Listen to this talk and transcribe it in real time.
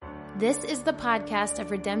This is the podcast of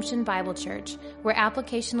Redemption Bible Church, where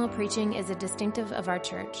applicational preaching is a distinctive of our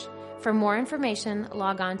church. For more information,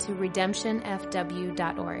 log on to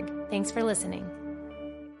redemptionfw.org. Thanks for listening.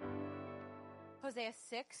 Hosea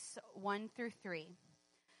 6, 1-3.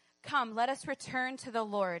 Come, let us return to the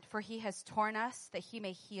Lord, for he has torn us, that he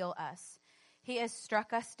may heal us. He has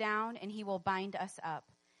struck us down, and he will bind us up.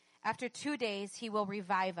 After 2 days, he will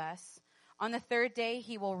revive us. On the third day,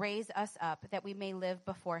 he will raise us up, that we may live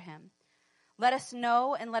before him. Let us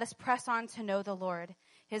know, and let us press on to know the Lord.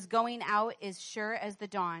 His going out is sure as the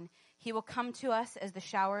dawn. He will come to us as the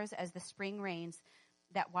showers, as the spring rains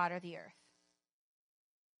that water the earth.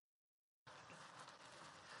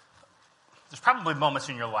 There's probably moments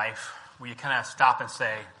in your life where you kind of stop and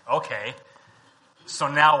say, okay,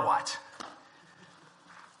 so now what?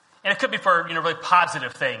 And it could be for, really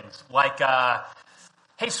positive things, like,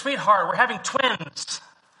 hey, sweetheart, we're having twins.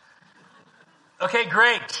 Okay,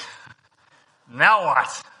 great. Now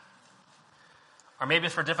what? Or maybe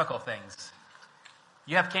it's for difficult things.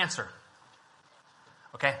 You have cancer.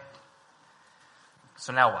 Okay?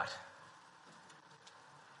 So now what?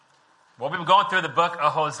 Well, we've been going through the book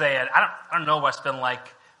of Hosea. I don't know what it's been like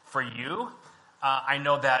for you. I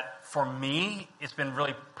know that for me, it's been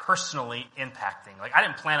really personally impacting. Like, I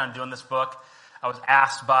didn't plan on doing this book. I was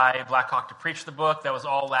asked by Blackhawk to preach the book. That was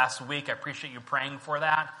all last week. I appreciate you praying for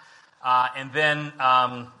that. And then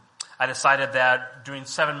I decided that doing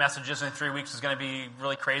 7 messages in 3 weeks is going to be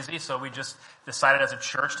really crazy. So we just decided as a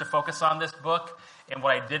church to focus on this book. And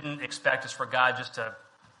what I didn't expect is for God just to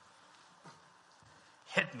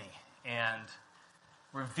hit me and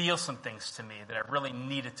reveal some things to me that I really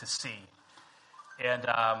needed to see. And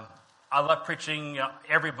I love preaching.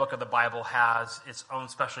 Every book of the Bible has its own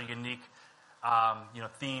special, unique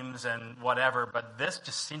themes and whatever, but this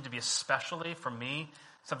just seemed to be especially, for me,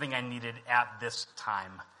 something I needed at this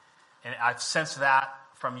time. And I've sensed that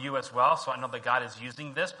from you as well, so I know that God is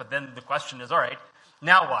using this, but then the question is, all right,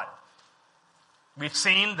 now what? We've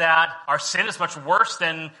seen that our sin is much worse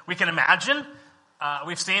than we can imagine.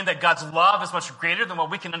 We've seen that God's love is much greater than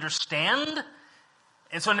what we can understand.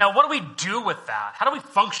 And so now what do we do with that? How do we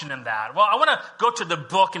function in that? Well, I want to go to the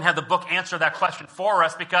book and have the book answer that question for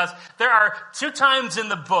us, because there are 2 times in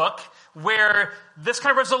the book where this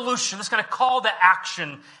kind of resolution, this kind of call to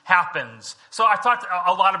action happens. So I talked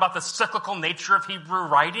a lot about the cyclical nature of Hebrew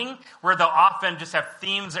writing, where they'll often just have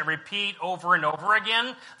themes that repeat over and over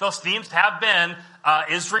again. Those themes have been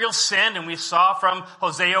Israel's sin, and we saw from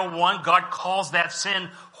Hosea 1, God calls that sin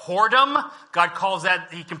whoredom. God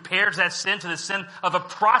he compares that sin to the sin of a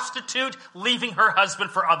prostitute leaving her husband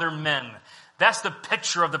for other men. That's the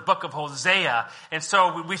picture of the book of Hosea. And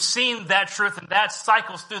so we've seen that truth, and that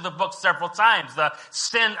cycles through the book several times, the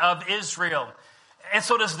sin of Israel. And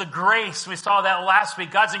so does the grace. We saw that last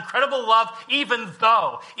week. God's incredible love, even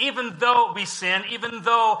though we sin, even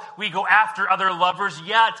though we go after other lovers,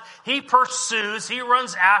 yet he pursues, he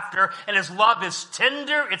runs after, and his love is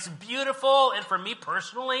tender, it's beautiful. And for me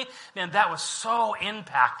personally, man, that was so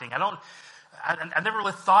impacting. I never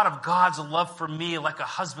really thought of God's love for me like a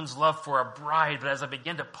husband's love for a bride, but as I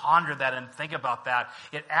began to ponder that and think about that,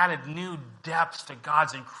 it added new depths to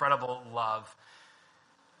God's incredible love.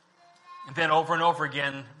 And then over and over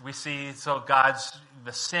again, we see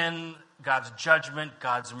the sin, God's judgment,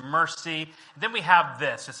 God's mercy. And then we have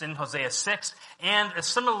this. It's in Hosea 6, and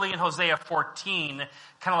similarly in Hosea 14,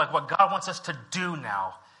 kind of like what God wants us to do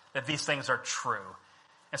now that these things are true.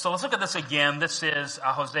 And so let's look at this again. This is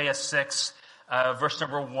Hosea 6, verse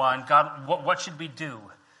number 1. God, what should we do?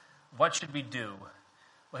 What should we do?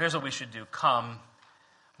 Well, here's what we should do. Come,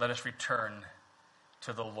 let us return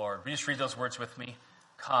to the Lord. Will you just read those words with me?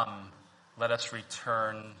 Come, let us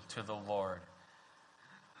return to the Lord.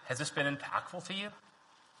 Has this been impactful to you?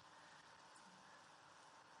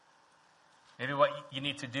 Maybe what you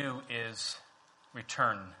need to do is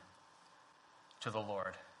return to the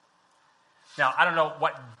Lord. Now, I don't know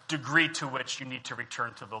what degree to which you need to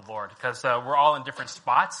return to the Lord, because we're all in different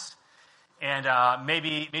spots. And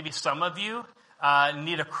maybe some of you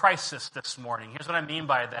need a crisis this morning. Here's what I mean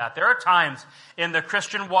by that. There are times in the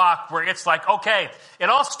Christian walk where it's like, okay, it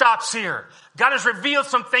all stops here. God has revealed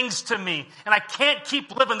some things to me, and I can't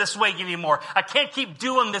keep living this way anymore. I can't keep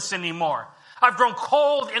doing this anymore. I've grown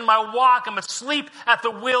cold in my walk. I'm asleep at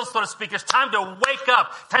the wheel, so to speak. It's time to wake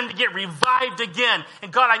up, time to get revived again.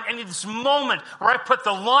 And God, I need this moment where I put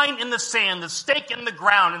the line in the sand, the stake in the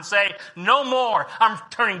ground, and say, no more. I'm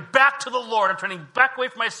turning back to the Lord. I'm turning back away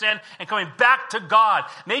from my sin and coming back to God.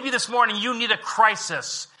 Maybe this morning you need a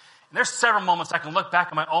crisis. And there's several moments I can look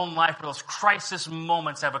back in my own life where those crisis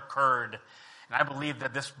moments have occurred. And I believe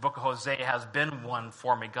that this book of Hosea has been one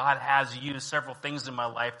for me. God has used several things in my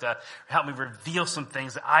life to help me reveal some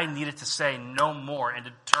things that I needed to say no more and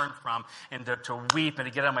to turn from and to weep and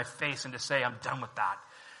to get on my face and to say, I'm done with that.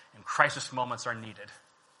 And crisis moments are needed.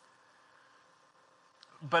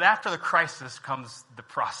 But after the crisis comes the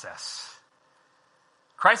process.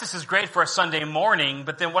 Crisis is great for a Sunday morning,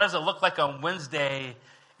 but then what does it look like on Wednesday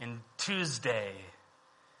and Tuesday?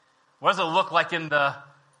 What does it look like in the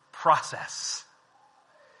process?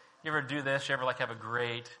 You ever do this? You ever have a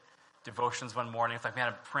great devotions one morning? It's like, man,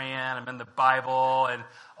 I'm praying, I'm in the Bible, and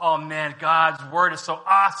oh man, God's word is so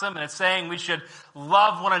awesome, and it's saying we should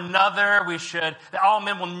love one another. That all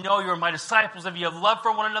men will know you are my disciples if you have love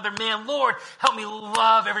for one another. Man, Lord, help me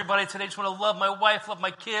love everybody today. I just want to love my wife, love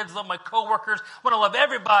my kids, love my coworkers. I want to love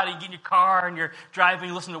everybody. Get in your car and you're driving,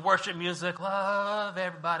 you listen to worship music. Love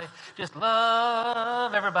everybody. Just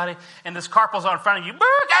love everybody. And this car pulls out in front of you.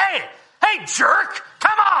 Hey, jerk!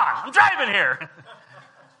 Come on! I'm driving here.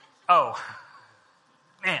 Oh,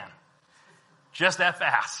 man, just that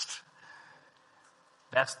fast.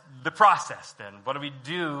 That's the process then. What do we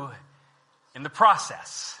do in the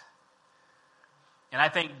process? And I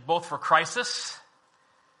think both for crisis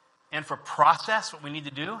and for process, what we need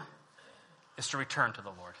to do is to return to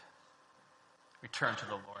the Lord. Return to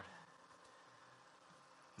the Lord.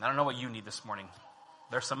 And I don't know what you need this morning.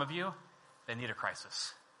 There's some of you that need a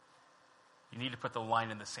crisis. You need to put the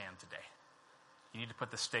line in the sand today. You need to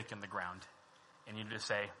put the stake in the ground. And you need to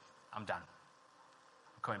say, I'm done.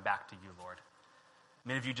 I'm coming back to you, Lord.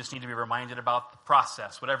 Many of you just need to be reminded about the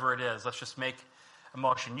process, whatever it is. Let's just make a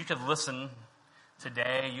motion. You could listen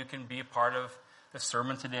today. You can be a part of the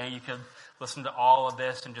sermon today. You could listen to all of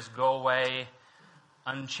this and just go away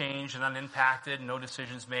unchanged and unimpacted, no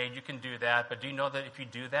decisions made. You can do that. But do you know that if you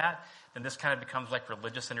do that, then this kind of becomes like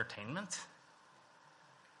religious entertainment?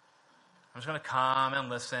 I'm just going to come and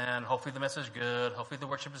listen. Hopefully the message is good. Hopefully the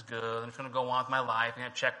worship is good. I'm just going to go on with my life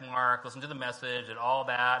and check mark, listen to the message and all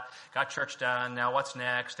that. Got church done. Now what's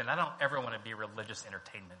next? And I don't ever want to be religious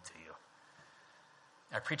entertainment to you.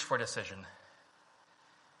 I preach for a decision.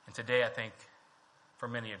 And today I think for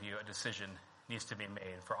many of you, a decision needs to be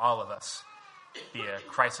made. For all of us, be a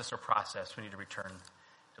crisis or process, we need to return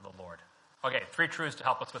to the Lord. Okay, 3 truths to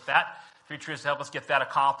help us with that. 3 truths to help us get that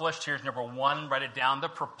accomplished. Here's number 1, write it down, the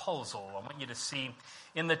proposal. I want you to see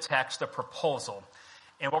in the text the proposal.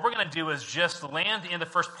 And what we're going to do is just land in the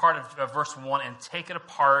first part of verse 1 and take it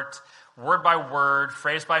apart word by word,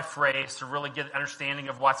 phrase by phrase, to really get an understanding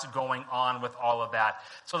of what's going on with all of that.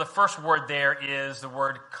 So the first word there is the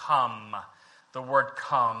word come. The word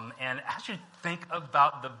come. And as you think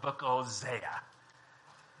about the book of Hosea,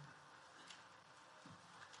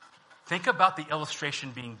 think about the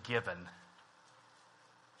illustration being given.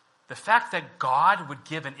 The fact that God would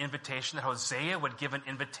give an invitation, that Hosea would give an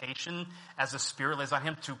invitation as the Spirit lays on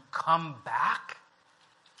him to come back,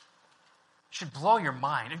 should blow your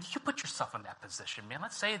mind. And you put yourself in that position, man.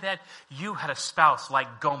 Let's say that you had a spouse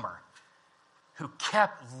like Gomer who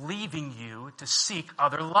kept leaving you to seek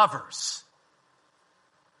other lovers.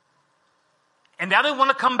 And now they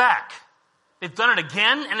want to come back. They've done it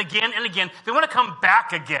again and again and again. They want to come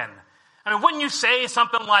back again. I mean, wouldn't you say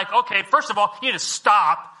something like, okay, first of all, you need to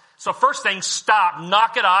stop. So first thing, stop,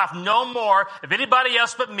 knock it off, no more of anybody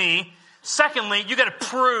else but me. Secondly, you got to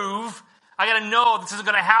prove, I got to know this isn't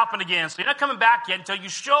going to happen again. So you're not coming back yet until you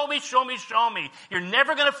show me, show me, show me. You're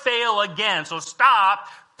never going to fail again. So stop,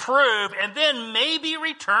 prove, and then maybe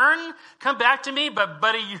return, come back to me. But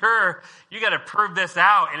buddy, you got to prove this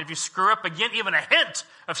out. And if you screw up again, even a hint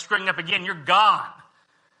of screwing up again, you're gone.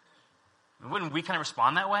 Wouldn't we kind of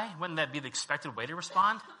respond that way? Wouldn't that be the expected way to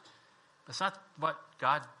respond? That's not what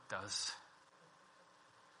God does.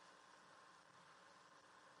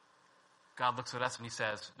 God looks at us and he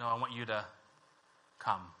says, no, I want you to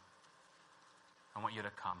come. I want you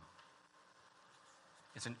to come.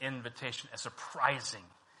 It's an invitation, a surprising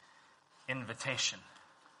invitation.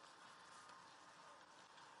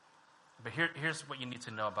 But here's what you need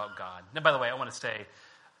to know about God. Now, by the way, I want to say,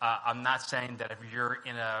 I'm not saying that if you're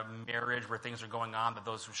in a marriage where things are going on, that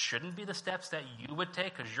those shouldn't be the steps that you would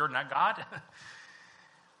take because you're not God.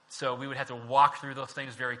 So we would have to walk through those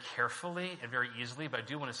things very carefully and very easily. But I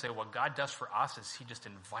do want to say what God does for us is he just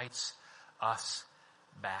invites us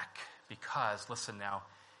back. Because, listen now,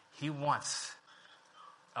 he wants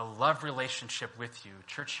a love relationship with you.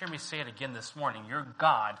 Church, hear me say it again this morning. Your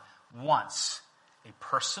God wants a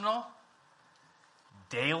personal,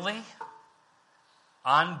 daily,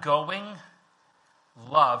 ongoing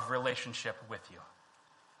love relationship with you.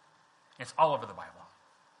 It's all over the Bible.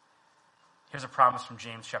 Here's a promise from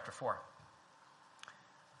James chapter 4.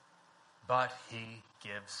 but he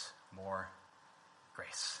gives more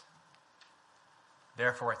grace.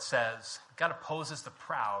 Therefore it says, God opposes the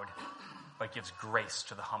proud, but gives grace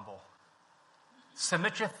to the humble.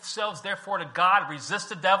 Submit yourselves therefore to God, resist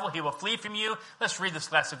the devil, he will flee from you. Let's read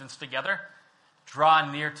this last sentence together. Draw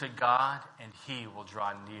near to God, and he will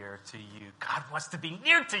draw near to you. God wants to be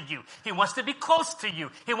near to you. He wants to be close to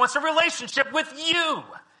you. He wants a relationship with you.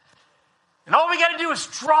 And all we got to do is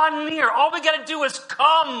draw near. All we got to do is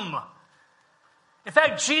come. In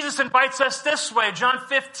fact, Jesus invites us this way. John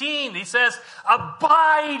 15, he says,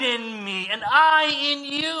 abide in me and I in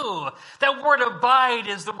you. That word abide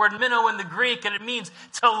is the word minnow in the Greek, and it means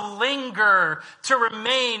to linger, to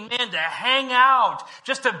remain, man, to hang out,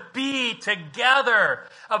 just to be together.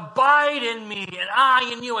 Abide in me and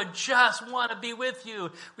I in you. I just want to be with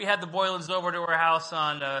you. We had the Boylans over to our house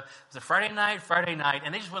on, was it Friday night,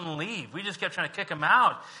 and they just wouldn't leave. We just kept trying to kick them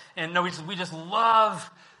out. And no, we just love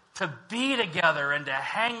to be together and to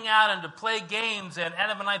hang out and to play games. And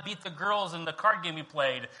Adam and I beat the girls in the card game we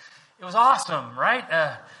played. It was awesome,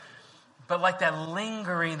 right? But like that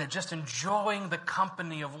lingering, that just enjoying the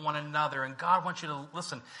company of one another. And God wants you to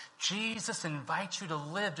listen. Jesus invites you to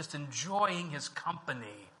live just enjoying his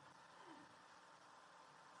company.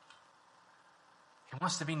 He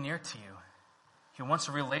wants to be near to you. He wants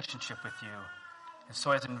a relationship with you. And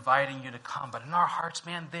so he's inviting you to come. But in our hearts,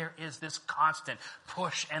 man, there is this constant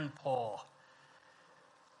push and pull.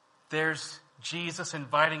 There's Jesus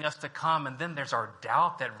inviting us to come, and then there's our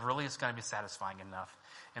doubt that really is going to be satisfying enough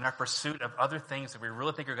in our pursuit of other things that we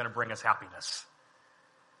really think are going to bring us happiness.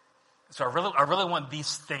 So I really want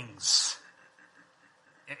these things.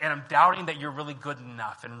 And I'm doubting that you're really good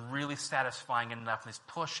enough and really satisfying enough, and this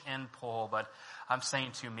push and pull. But I'm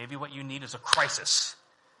saying to you, maybe what you need is a crisis.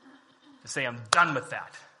 To say, I'm done with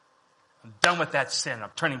that. I'm done with that sin.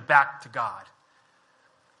 I'm turning back to God.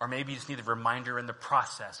 Or maybe you just need a reminder in the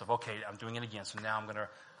process of, okay, I'm doing it again, so now I'm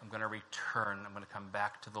going to return. I'm going to come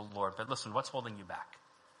back to the Lord. But listen, what's holding you back?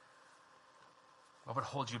 What would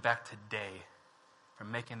hold you back today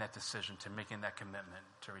from making that decision, to making that commitment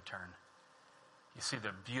to return? You see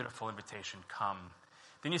the beautiful invitation, come.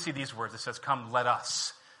 Then you see these words. It says, come, let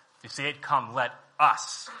us. You see it? Come, let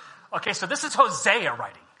us. Okay, so this is Hosea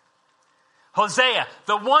writing. Hosea,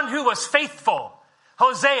 the one who was faithful.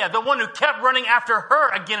 Hosea, the one who kept running after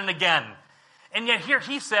her again and again. And yet here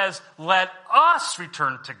he says, let us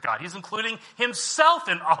return to God. He's including himself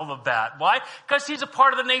in all of that. Why? Because he's a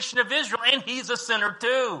part of the nation of Israel, and he's a sinner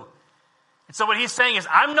too. And so what he's saying is,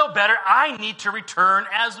 I'm no better. I need to return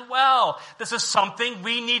as well. This is something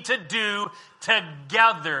we need to do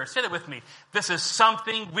together. Say that with me. This is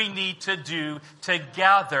something we need to do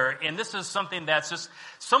together. And this is something that's just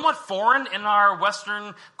somewhat foreign in our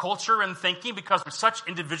Western culture and thinking, because we're such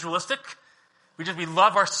individualistic. We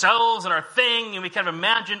love ourselves and our thing, and we kind of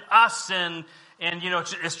imagine us and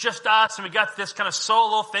it's just us, and we got this kind of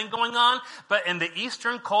solo thing going on. But in the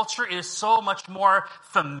Eastern culture, it is so much more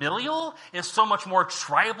familial. It's so much more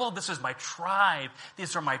tribal. This is my tribe.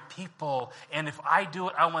 These are my people. And if I do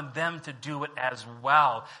it, I want them to do it as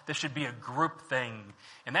well. This should be a group thing.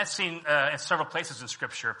 And that's seen in several places in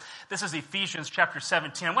Scripture. This is Ephesians chapter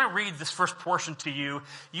 17. I'm going to read this first portion to you.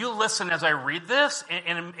 You listen as I read this,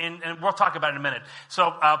 and we'll talk about it in a minute.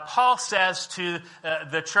 So Paul says to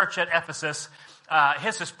the church at Ephesus,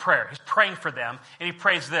 here's his prayer. He's praying for them, and he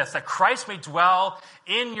prays this, that Christ may dwell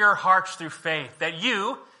in your hearts through faith, that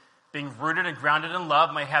you, being rooted and grounded in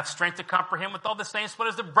love, may have strength to comprehend with all the saints what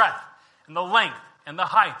is the breadth and the length and the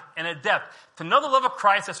height and the depth, to know the love of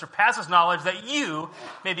Christ that surpasses knowledge, that you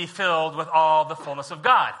may be filled with all the fullness of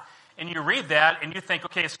God. And you read that, and you think,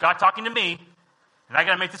 okay, it's God talking to me, and I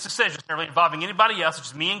got to make this decision. It's not really involving anybody else. It's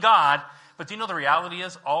just me and God. But do you know the reality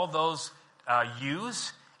is all those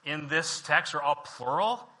yous in this text are all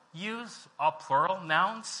plural yous, all plural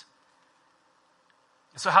nouns?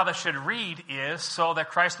 So how that should read is, so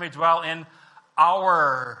that Christ may dwell in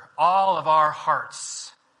all of our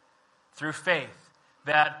hearts through faith,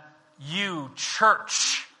 that you,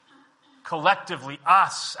 church, collectively,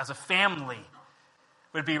 us as a family,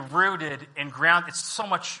 would be rooted and grounded. It's so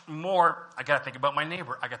much more. I got to think about my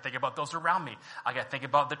neighbor. I got to think about those around me. I got to think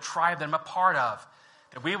about the tribe that I'm a part of.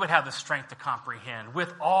 That we would have the strength to comprehend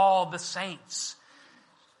with all the saints.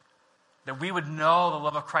 That we would know the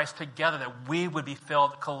love of Christ together. That we would be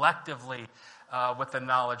filled collectively with the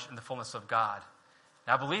knowledge and the fullness of God.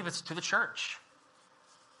 And I believe it's to the church.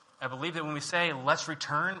 I believe that when we say, let's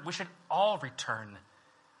return, we should all return.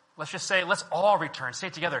 Let's just say, let's all return. Say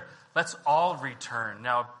it together. Let's all return.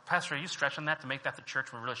 Now, Pastor, are you stretching that to make that the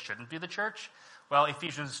church when we really shouldn't be the church? Well,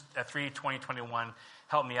 Ephesians 3, 20, 21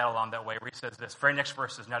 helped me out along that way, where he says this. Very next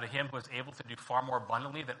verse is, now to him who is able to do far more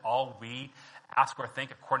abundantly than all we ask or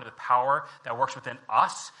think, according to the power that works within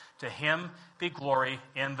us, to him be glory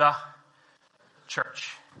in the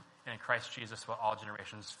church and in Christ Jesus for all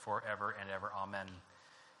generations forever and ever. Amen.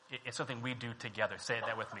 It's something we do together. Say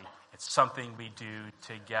that with me. It's something we do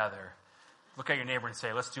together. Look at your neighbor and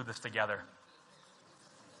say, let's do this together.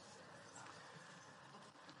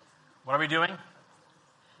 What are we doing?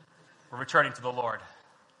 We're returning to the Lord.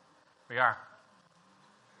 We are.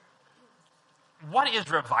 What is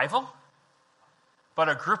revival but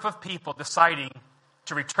a group of people deciding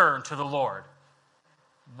to return to the Lord?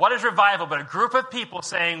 What is revival but a group of people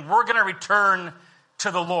saying, we're going to return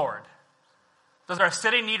to the Lord? Does our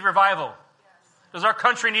city need revival? Yes. Does our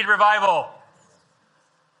country need revival? Yes.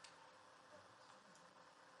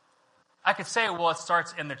 I could say, well, it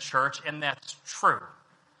starts in the church, and that's true.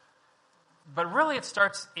 But really it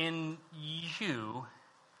starts in you.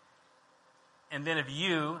 And then if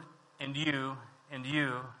you and you and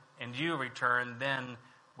you and you return, then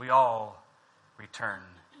we all return.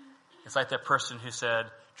 It's like that person who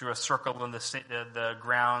drew a circle in the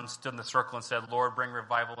ground, stood in the circle and said, Lord, bring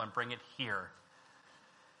revival and bring it here.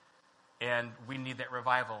 And we need that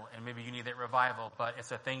revival, and maybe you need that revival, but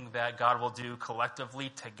it's a thing that God will do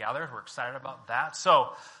collectively together. We're excited about that. So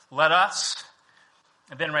let us,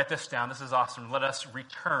 and then write this down. This is awesome. Let us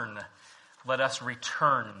return. Let us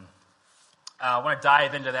return. I want to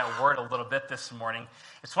dive into that word a little bit this morning.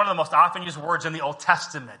 It's one of the most often used words in the Old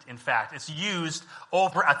Testament, in fact. It's used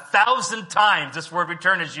over 1,000 times. This word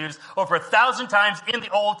return is used over 1,000 times in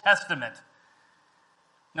the Old Testament.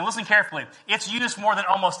 Now listen carefully. It's used more than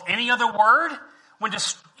almost any other word when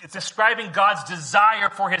describing God's desire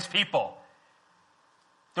for his people.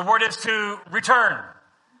 The word is to return.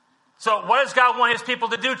 So what does God want his people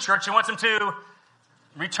to do, church? He wants them to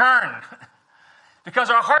return. Because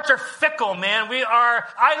our hearts are fickle, man. We are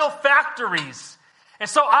idol factories. And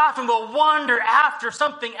so often we'll wander after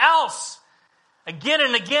something else again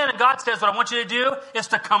and again. And God says, what I want you to do is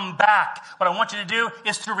to come back. What I want you to do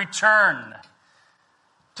is to return.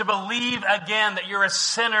 To believe again that you're a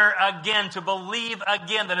sinner again. To believe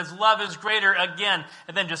again that his love is greater again.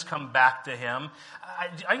 And then just come back to him.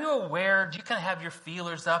 Are you aware? Do you kind of have your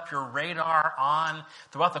feelers up, your radar on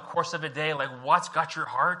throughout the course of a day? Like, what's got your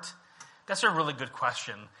heart? That's a really good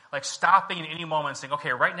question. Like stopping in any moment and saying,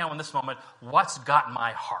 okay, right now in this moment, what's got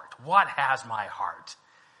my heart? What has my heart?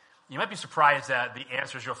 You might be surprised at the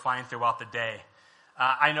answers you'll find throughout the day.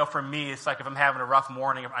 I know for me, it's like if I'm having a rough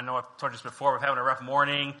morning, I know I've told you this before, if I'm having a rough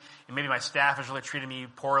morning, and maybe my staff is really treating me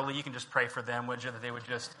poorly, you can just pray for them, would you, that they would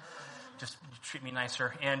just treat me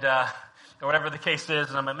nicer. And whatever the case is,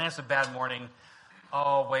 and I'm like, man, it's a bad morning.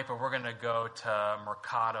 Oh, wait, but we're going to go to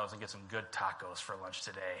Mercado's and get some good tacos for lunch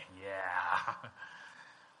today. Yeah.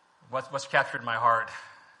 What's captured my heart?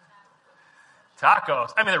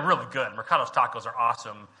 Tacos. I mean, they're really good. Mercado's tacos are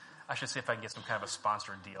awesome. I should see if I can get some kind of a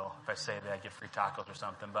sponsored deal. If I say that, I get free tacos or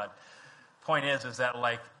something. But point is that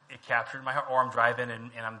like it captured my heart. Or I'm driving and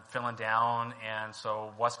I'm feeling down. And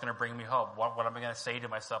so what's going to bring me hope? What am I going to say to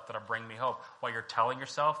myself that'll bring me hope? What you're telling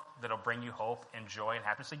yourself that'll bring you hope and joy and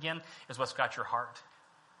happiness again is what's got your heart.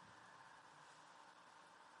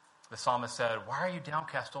 The psalmist said, why are you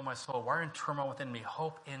downcast, O my soul? Why are you in turmoil within me?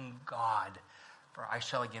 Hope in God, for I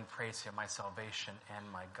shall again praise him, my salvation and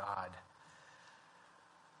my God.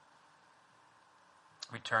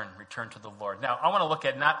 Return to the Lord. Now, I want to look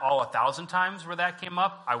at not all 1,000 times where that came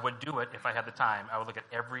up. I would do it if I had the time. I would look at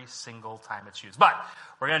every single time it's used. But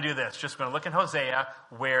we're going to do this. Just going to look in Hosea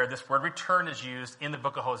where this word return is used in the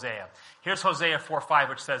book of Hosea. Here's Hosea 4:5,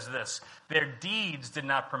 which says this. Their deeds did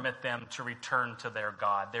not permit them to return to their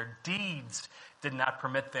God. Their deeds did not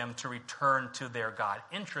permit them to return to their God.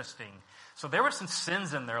 Interesting. So there were some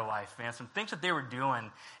sins in their life, man. Some things that they were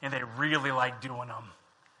doing, and they really liked doing them.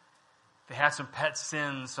 They had some pet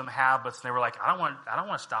sins, some habits, and they were like, I don't want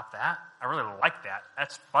to stop that. I really like that.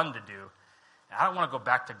 That's fun to do. And I don't want to go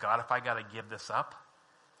back to God if I got to give this up.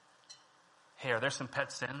 Hey, are there some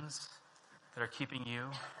pet sins that are keeping you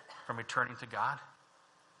from returning to God?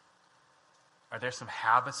 Are there some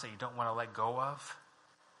habits that you don't want to let go of?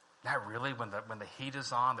 Not really. When the heat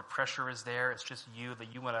is on, the pressure is there. It's just you that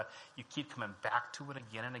you keep coming back to it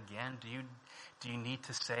again and again. Do you need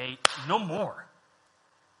to say no more?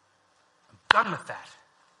 I'm done with that.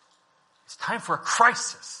 It's time for a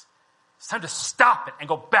crisis. It's time to stop it and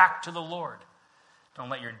go back to the Lord. Don't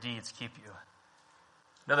let your deeds keep you.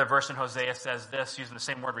 Another verse in Hosea says this, using the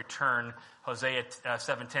same word return. Hosea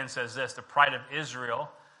 7:10 says this, the pride of Israel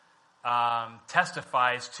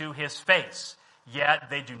testifies to his face. Yet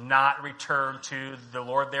they do not return to the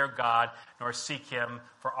Lord their God, nor seek him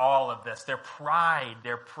for all of this. Their pride.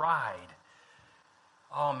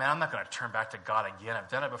 Oh man, I'm not going to turn back to God again. I've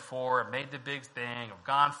done it before. I've made the big thing. I've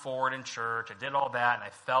gone forward in church. I did all that, and I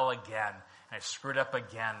fell again. And I screwed up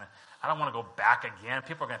again. I don't want to go back again.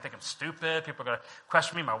 People are going to think I'm stupid. People are going to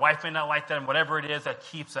question me. My wife may not like that. And whatever it is that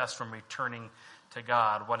keeps us from returning to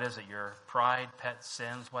God. What is it? Your pride, pet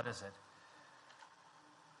sins? What is it?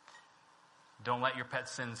 Don't let your pet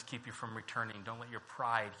sins keep you from returning. Don't let your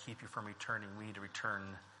pride keep you from returning. We need to return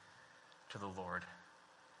to the Lord.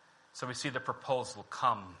 So we see the proposal,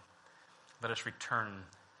 come, let us return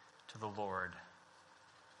to the Lord.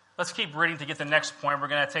 Let's keep reading to get to the next point. We're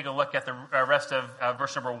going to take a look at the rest of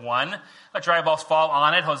verse number 1. Let your eyeballs fall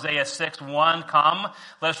on it. Hosea 6:1, come,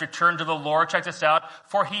 let us return to the Lord. Check this out.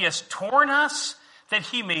 For he has torn us that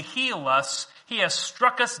he may heal us. He has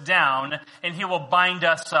struck us down, and he will bind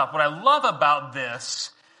us up. What I love about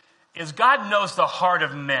this is God knows the heart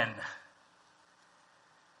of men.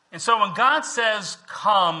 And so when God says,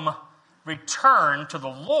 come, return to the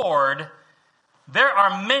Lord, there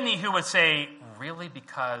are many who would say, really?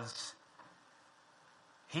 Because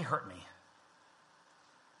he hurt me.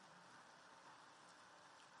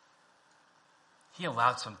 He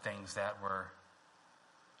allowed some things that were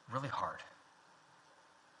really hard.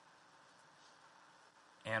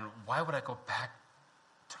 And why would I go back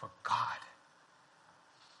to a God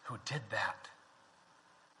who did that?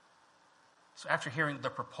 So after hearing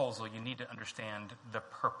the proposal, you need to understand the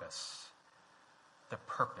purpose. The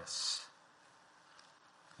purpose.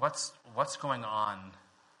 What's going on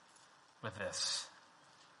with this?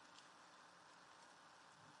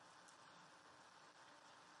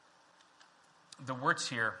 The words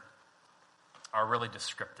here are really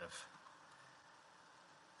descriptive.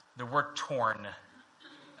 The word torn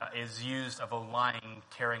is used of a lion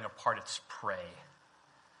tearing apart its prey.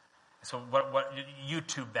 So what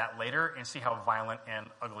YouTube that later and see how violent and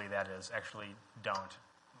ugly that is. Actually, don't.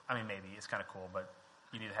 I mean, maybe. It's kind of cool, but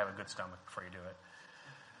you need to have a good stomach before you do it.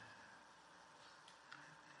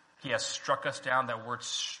 He has struck us down. That word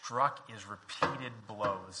struck is repeated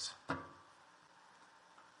blows.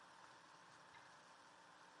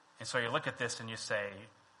 And so you look at this and you say,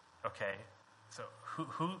 okay, so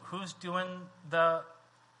who's doing the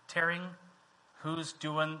tearing? Who's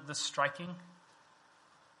doing the striking?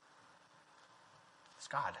 It's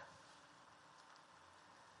God.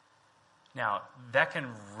 Now, that can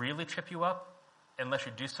really trip you up unless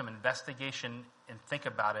you do some investigation and think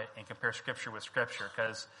about it and compare Scripture with Scripture.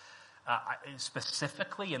 Because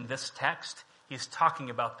specifically in this text, he's talking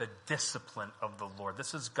about the discipline of the Lord.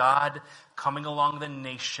 This is God coming along the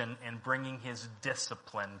nation and bringing his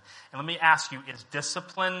discipline. And let me ask you, is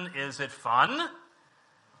discipline, is it fun?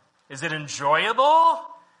 Is it enjoyable?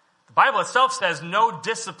 The Bible itself says no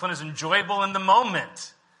discipline is enjoyable in the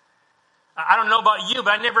moment. I don't know about you,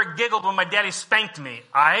 but I never giggled when my daddy spanked me,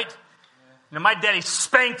 all right? You know, my daddy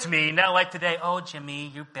spanked me, not like today, oh,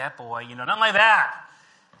 Jimmy, you bad boy, not like that.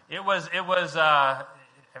 It was. I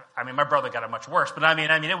mean, my brother got it much worse, but I mean,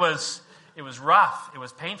 it was rough. It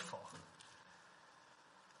was painful.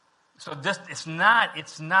 So it's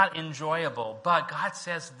not enjoyable. But God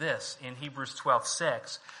says this in Hebrews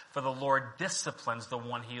 12:6, for the Lord disciplines the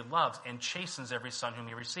one he loves and chastens every son whom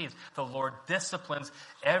he receives. The Lord disciplines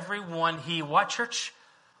everyone he, what, church?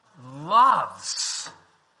 Loves.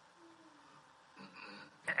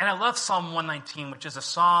 And I love Psalm 119, which is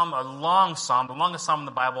a long psalm, the longest psalm in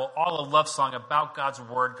the Bible, all a love song about God's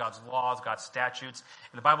word, God's laws, God's statutes.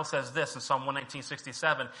 And the Bible says this in Psalm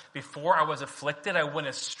 119:67, before I was afflicted, I went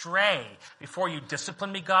astray. Before you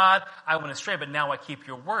disciplined me, God, I went astray, but now I keep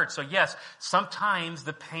your word. So yes, sometimes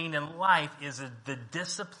the pain in life is the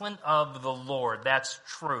discipline of the Lord. That's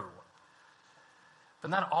true.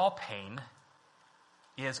 But not all pain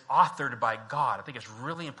is authored by God. I think it's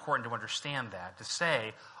really important to understand that. To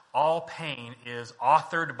say all pain is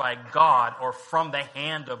authored by God or from the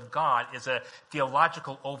hand of God is a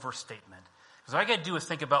theological overstatement. Because all I got to do is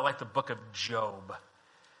think about like the book of Job.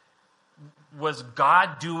 Was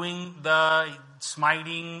God doing the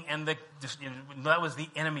smiting and that was the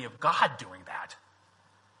enemy of God doing that.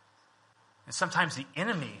 And sometimes the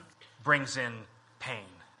enemy brings in pain.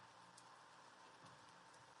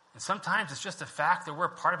 And sometimes it's just the fact that we're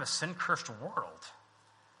part of a sin-cursed world.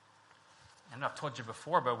 I know I've told you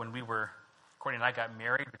before, but when Courtney and I got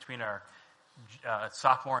married between our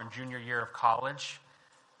sophomore and junior year of college,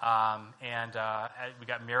 we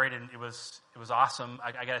got married, and it was awesome.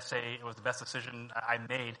 I got to say, it was the best decision I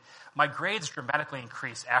made. My grades dramatically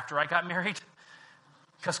increased after I got married.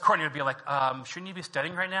 Because Courtney would be like, shouldn't you be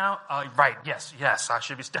studying right now? Right, yes, I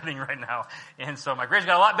should be studying right now. And so my grades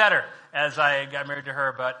got a lot better as I got married to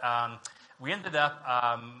her. But we ended up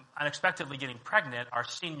unexpectedly getting pregnant our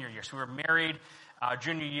senior year. So we were married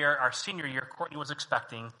junior year. Our senior year, Courtney was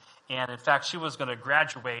expecting. And in fact, she was going to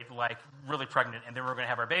graduate like really pregnant. And then we were going to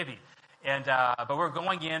have our baby. And but we were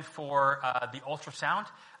going in for the ultrasound.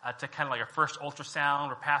 To kind of like our first ultrasound.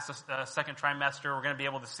 We're past the second trimester. We're going to be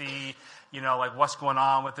able to see, like what's going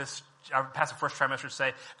on with this. Past the first trimester, say,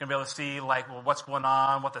 going to be able to see like, well, what's going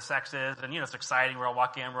on, what the sex is. And, it's exciting. We all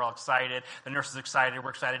walk in. We're all excited. The nurse is excited. We're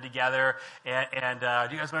excited together. And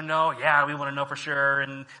do you guys want to know? Yeah, we want to know for sure.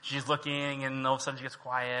 And she's looking, and all of a sudden she gets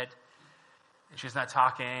quiet. And she's not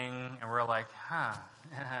talking. And we're like,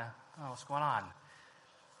 what's going on?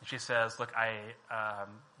 And she says, look,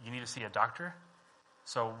 you need to see a doctor.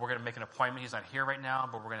 So we're going to make an appointment. He's not here right now,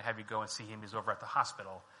 but we're going to have you go and see him. He's over at the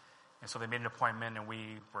hospital. And so they made an appointment, and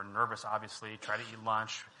we were nervous, obviously, try to eat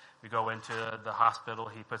lunch. We go into the hospital.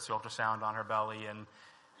 He puts the ultrasound on her belly, and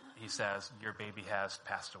he says, your baby has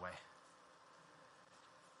passed away.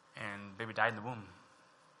 And baby died in the womb.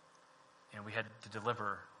 And we had to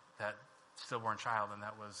deliver that stillborn child, and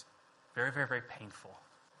that was very, very, very painful.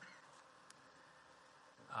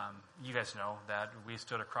 You guys know that we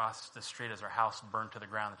stood across the street as our house burned to the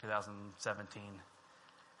ground in 2017.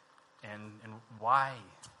 And why?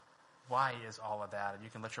 Why is all of that? And you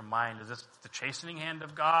can let your mind, is this the chastening hand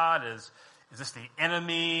of God? Is this the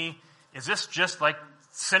enemy? Is this just like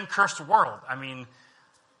sin-cursed world? I mean,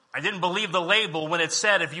 I didn't believe the label when it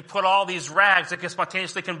said if you put all these rags, they can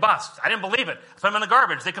spontaneously combust. I didn't believe it. Put them in the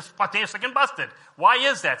garbage, they can spontaneously combust it. Why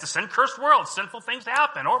is that? It's a sin-cursed world. Sinful things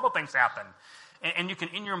happen. Horrible things happen. And you can,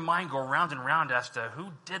 in your mind, go round and round as to who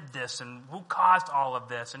did this and who caused all of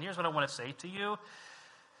this. And here's what I want to say to you.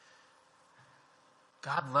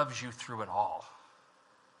 God loves you through it all.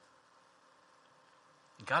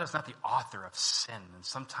 And God is not the author of sin. And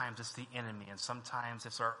sometimes it's the enemy. And sometimes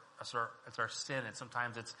it's our sin. And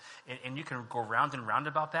sometimes it's... And you can go round and round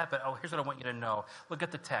about that. But here's what I want you to know. Look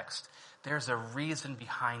at the text. There's a reason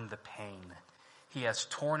behind the pain. He has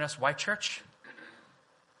torn us. Why, church?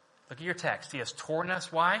 Look at your text. He has torn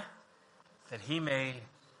us. Why? That he may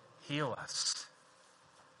heal us.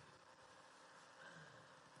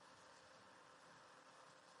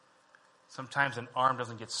 Sometimes an arm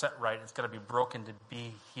doesn't get set right. It's got to be broken to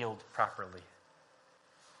be healed properly.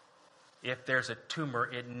 If there's a tumor,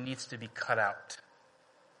 it needs to be cut out.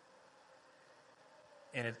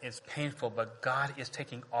 And it's painful, but God is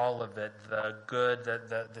taking all of it, the good,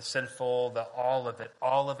 the sinful, all of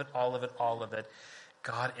it.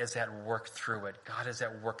 God is at work through it. God is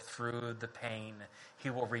at work through the pain. He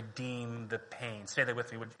will redeem the pain. Say that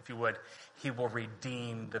with me, if you would. He will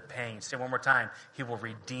redeem the pain. Say it one more time. He will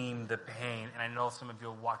redeem the pain. And I know some of you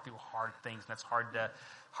will walk through hard things, and that's hard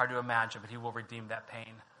to imagine, but he will redeem that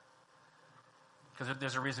pain. Because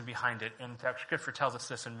there's a reason behind it. In fact, Scripture tells us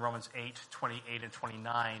this in Romans 8:28 and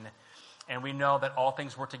 29. And we know that all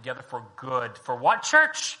things work together for good. For what,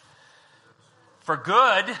 church? For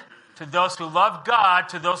good. To those who love God,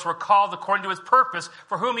 to those who are called according to his purpose,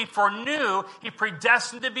 for whom he foreknew, he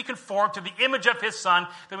predestined to be conformed to the image of his Son,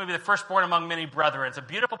 that may be the firstborn among many brethren. It's a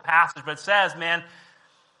beautiful passage, but it says, man,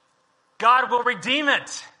 God will redeem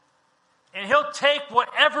it. And he'll take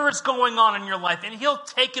whatever is going on in your life, and he'll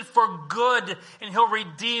take it for good, and he'll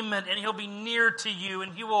redeem it, and he'll be near to you,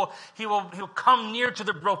 and he'll come near to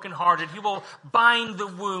the brokenhearted. He will bind the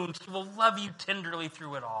wounds. He will love you tenderly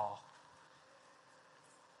through it all.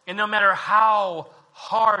 And no matter how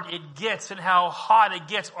hard it gets and how hot it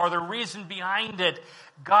gets or the reason behind it,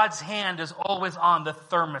 God's hand is always on the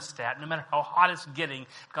thermostat. No matter how hot it's getting,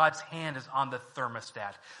 God's hand is on the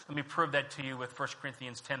thermostat. Let me prove that to you with 1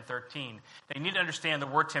 Corinthians 10:13. Now you need to understand the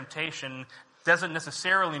word temptation doesn't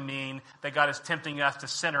necessarily mean that God is tempting us to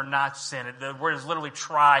sin or not sin. The word is literally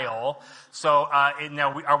trial. So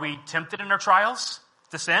now, are we tempted in our trials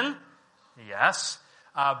to sin? Yes.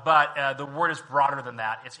 But the word is broader than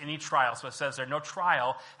that. It's any trial. So it says there, no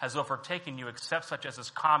trial has overtaken you except such as is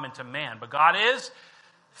common to man. But God is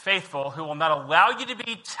faithful, who will not allow you to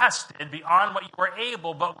be tested beyond what you are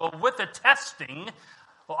able, but will with the testing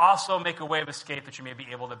will also make a way of escape that you may be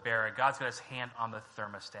able to bear it. God's got his hand on the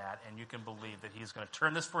thermostat, and you can believe that he's going to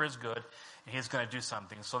turn this for his good, and he's going to do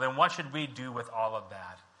something. So then what should we do with all of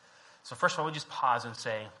that? So first of all, we just pause and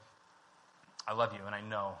say, I love you, and I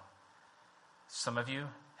know some of you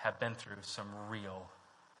have been through some real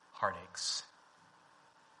heartaches,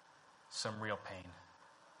 some real pain.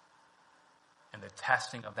 And the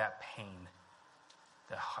testing of that pain,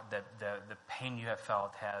 the pain you have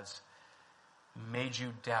felt has made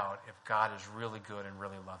you doubt if God is really good and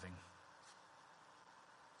really loving?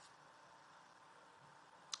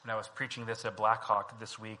 When I was preaching this at Blackhawk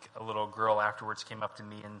this week, a little girl afterwards came up to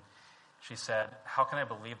me and she said, how can I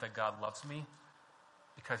believe that God loves me?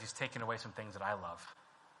 Because he's taken away some things that I love.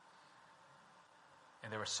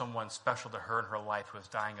 And there was someone special to her in her life who was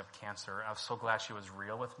dying of cancer. I was so glad she was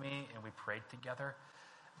real with me and we prayed together.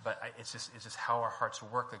 But it's just how our hearts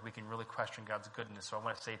work. Like we can really question God's goodness. So I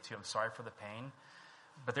want to say to you, I'm sorry for the pain.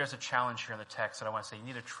 But there's a challenge here in the text that I want to say. You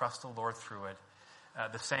need to trust the Lord through it.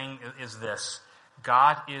 The saying is this: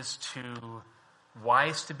 God is too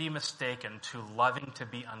wise to be mistaken, too loving to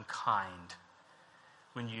be unkind.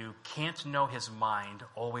 When you can't know his mind,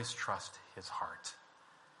 always trust his heart.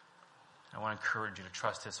 I want to encourage you to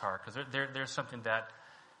trust his heart, because there's something that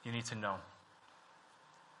you need to know.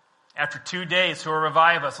 After 2 days, he will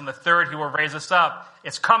revive us. On the third, he will raise us up.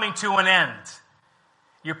 It's coming to an end.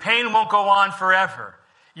 Your pain won't go on forever.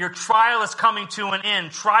 Your trial is coming to an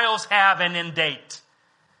end. Trials have an end date.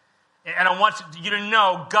 And I want you to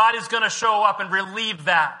know God is going to show up and relieve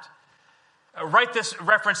that. Write this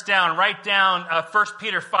reference down. Write down 1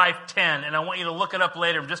 Peter 5:10, and I want you to look it up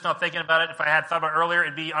later. I'm just not thinking about it. If I had thought about it earlier,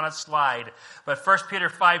 it'd be on a slide. But 1 Peter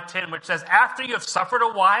 5:10, which says, after you have suffered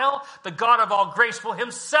a while, the God of all grace will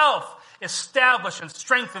himself establish and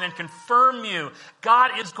strengthen and confirm you.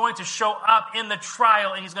 God is going to show up in the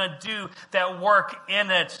trial, and he's going to do that work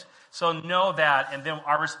in it. So know that. And then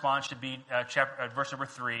our response should be verse number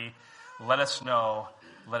 3. Let us know,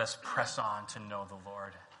 let us press on to know the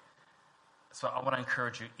Lord. So I want to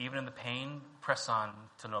encourage you, even in the pain, press on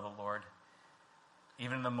to know the Lord.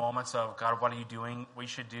 Even in the moments of, God, what are you doing? What you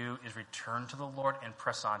should do is return to the Lord and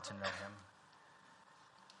press on to know him.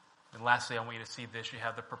 And lastly, I want you to see this. You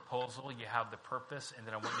have the proposal, you have the purpose, and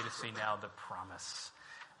then I want you to see now the promise.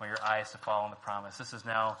 I want your eyes to follow on the promise. This is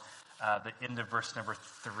now the end of verse number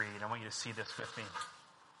 3, and I want you to see this with me.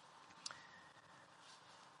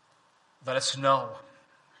 Let us know.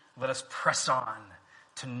 Let us press on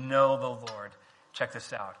to know the Lord. Check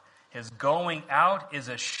this out. His going out is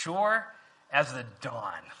as sure as the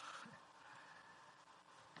dawn.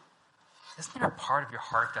 Isn't there a part of your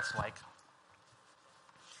heart that's like,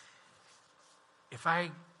 if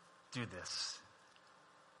I do this,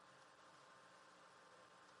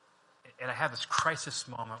 and I have this crisis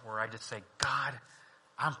moment where I just say, God,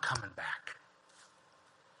 I'm coming back.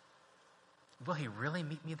 Will he really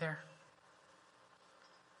meet me there?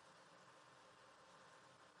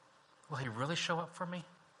 Will he really show up for me?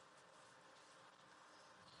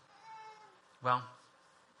 Well,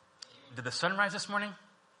 did the sun rise this morning?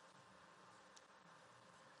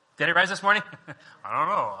 Did it rise this morning? I don't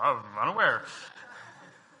know. I'm unaware.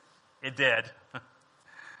 It did.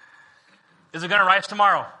 Is it going to rise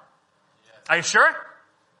tomorrow? Yes. Are you sure?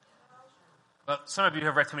 Well, some of you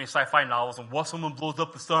have read too many sci-fi novels and what, someone blows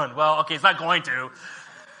up the sun. Well, okay, it's not going to.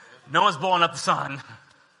 No one's blowing up the sun.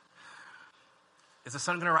 Is the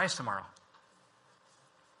sun going to rise tomorrow?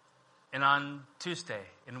 And on Tuesday,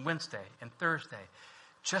 and Wednesday, and Thursday,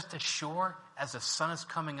 just as sure as the sun is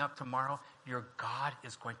coming up tomorrow, your God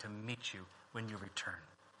is going to meet you when you return.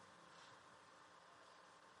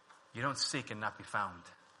 You don't seek and not be found.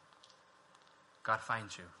 God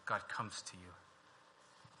finds you. God comes to you.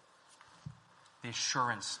 The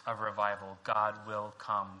assurance of revival. God will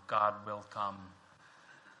come. God will come.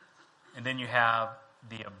 And then you have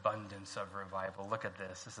the abundance of revival. Look at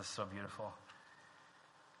this. This is so beautiful.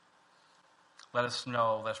 Let us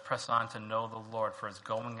know, let's press on to know the Lord, for his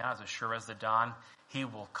going out as sure as the dawn. He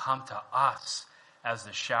will come to us as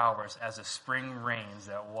the showers, as the spring rains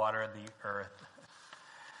that water the earth.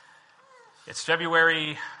 It's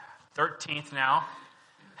February 13th now.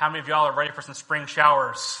 How many of y'all are ready for some spring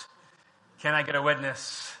showers? Can I get a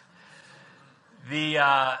witness?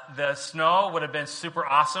 The snow would have been super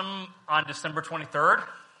awesome on December 23rd.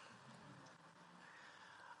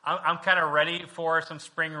 I'm kind of ready for some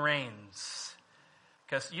spring rains.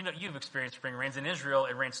 Because you've experienced spring rains. In Israel,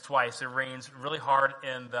 it rains twice. It rains really hard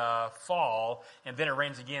in the fall, and then it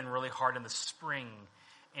rains again really hard in the spring.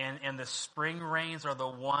 And the spring rains are the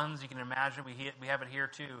ones, you can imagine, we have it here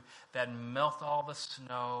too, that melt all the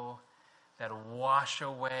snow, that wash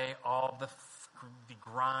away all the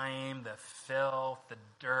grime, the filth, the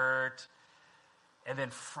dirt. And then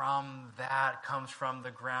from that comes from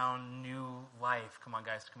the ground new life. Come on,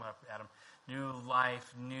 guys. Come on up, Adam. New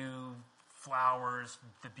life, new flowers.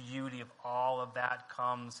 The beauty of all of that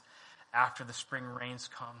comes after the spring rains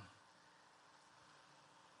come.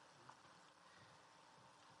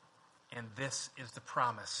 And this is the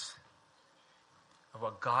promise of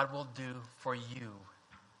what God will do for you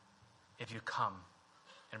if you come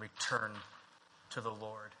and return to the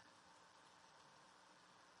Lord,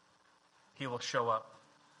 he will show up.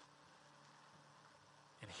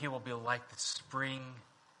 And he will be like the spring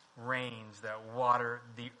rains that water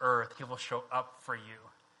the earth. He will show up for you.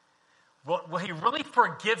 Will he really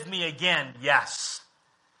forgive me again? Yes.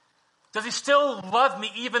 Does he still love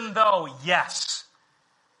me even though? Yes.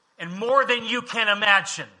 And more than you can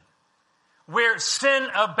imagine. Where sin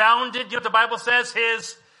abounded, you know what the Bible says?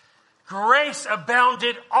 His grace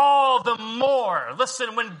abounded all the more.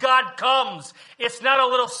 Listen, when God comes, it's not a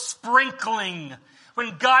little sprinkling.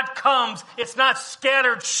 When God comes, it's not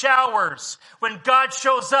scattered showers. When God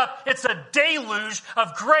shows up, it's a deluge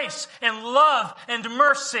of grace and love and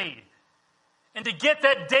mercy. And to get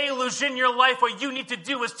that deluge in your life, what you need to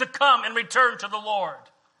do is to come and return to the Lord.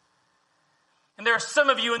 And there are some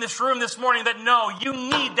of you in this room this morning that know you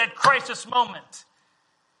need that crisis moment.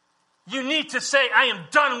 You need to say, I am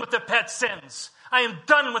done with the pet sins. I am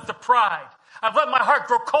done with the pride. I've let my heart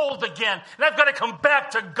grow cold again, and I've got to come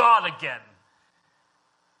back to God again.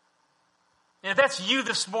 And if that's you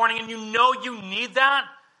this morning and you know you need that,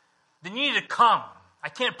 then you need to come. I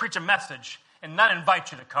can't preach a message and not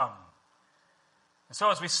invite you to come. And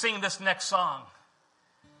so as we sing this next song,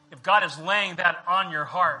 if God is laying that on your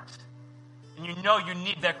heart and you know you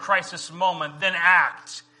need that crisis moment, then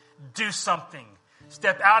act. Do something.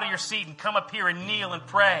 Step out of your seat and come up here and kneel and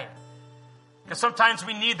pray. Because sometimes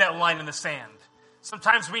we need that line in the sand.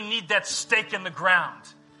 Sometimes we need that stake in the ground.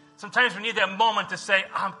 Sometimes we need that moment to say,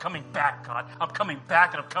 I'm coming back, God. I'm coming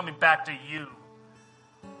back, and I'm coming back to you.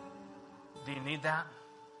 Do you need that?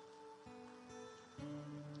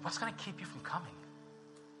 What's going to keep you from coming?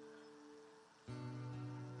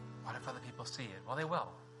 What if other people see it? Well, they will.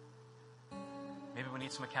 Maybe we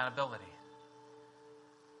need some accountability.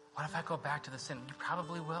 What if I go back to the sin? You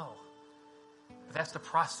probably will. But that's the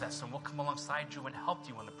process, and we'll come alongside you and help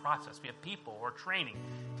you in the process. We have people who are training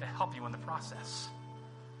to help you in the process.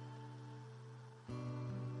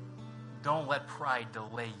 Don't let pride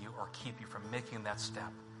delay you or keep you from making that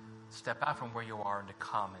step. Step out from where you are and to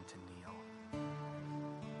come and to kneel.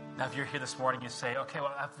 Now, if you're here this morning, you say, okay,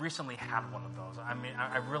 well, I've recently had one of those. I mean,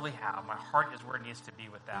 I really have. My heart is where it needs to be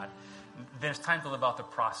with that. Then it's time to live out the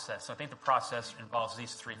process. So I think the process involves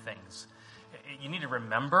these three things. You need to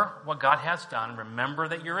remember what God has done. Remember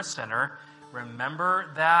that you're a sinner.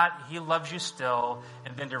 Remember that he loves you still,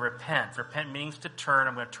 and then to repent. Repent means to turn.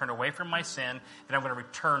 I'm going to turn away from my sin, and I'm going to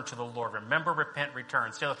return to the Lord. Remember, repent,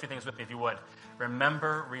 return. Say those three things with me if you would.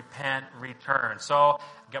 Remember, repent, return. So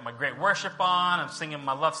I've got my great worship on. I'm singing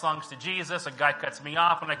my love songs to Jesus. A guy cuts me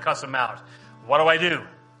off, and I cuss him out. What do?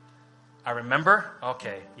 I remember?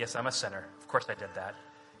 Okay, yes, I'm a sinner. Of course I did that.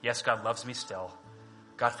 Yes, God loves me still.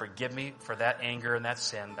 God, forgive me for that anger and that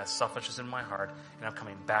sin, that selfishness in my heart, and I'm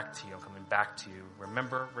coming back to you. I'm coming back to you.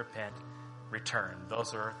 Remember, repent, return.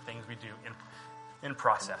 Those are things we do in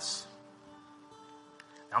process.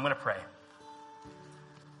 Now I'm going to pray.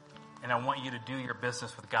 And I want you to do your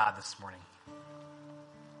business with God this morning.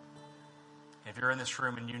 If you're in this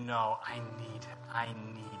room and you know, I need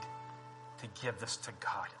to give this to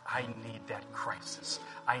God. I need that crisis.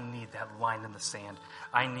 I need that line in the sand.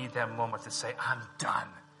 I need that moment to say, I'm done.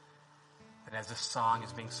 And as this song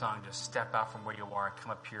is being sung, just step out from where you are and come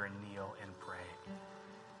up here and kneel and pray.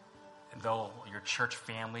 And though your church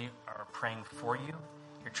family are praying for you,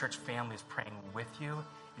 your church family is praying with you,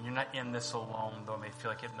 and you're not in this alone, though it may feel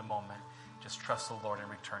like it in the moment, just trust the Lord and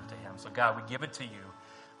return to him. So God, we give it to you.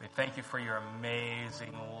 We thank you for your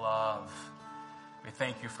amazing love. We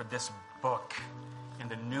thank you for this book and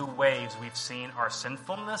the new ways we've seen our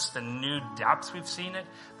sinfulness, the new depths we've seen it,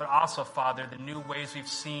 but also, Father, the new ways we've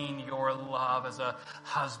seen your love as a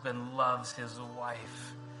husband loves his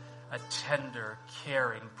wife. A tender,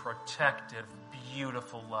 caring, protective,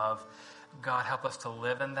 beautiful love. God, help us to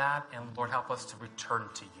live in that, and Lord, help us to return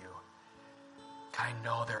to you. God, I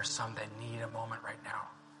know there are some that need a moment right now.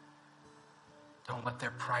 Don't let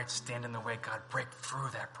their pride stand in the way. God, break through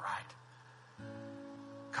that pride.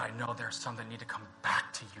 God, I know there are some that need to come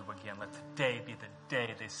back to you again. Let today be the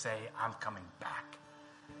day they say, I'm coming back.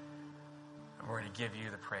 And we're going to give you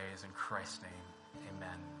the praise in Christ's name.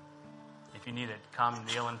 Amen. If you need it, come,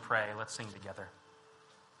 kneel, and pray. Let's sing together.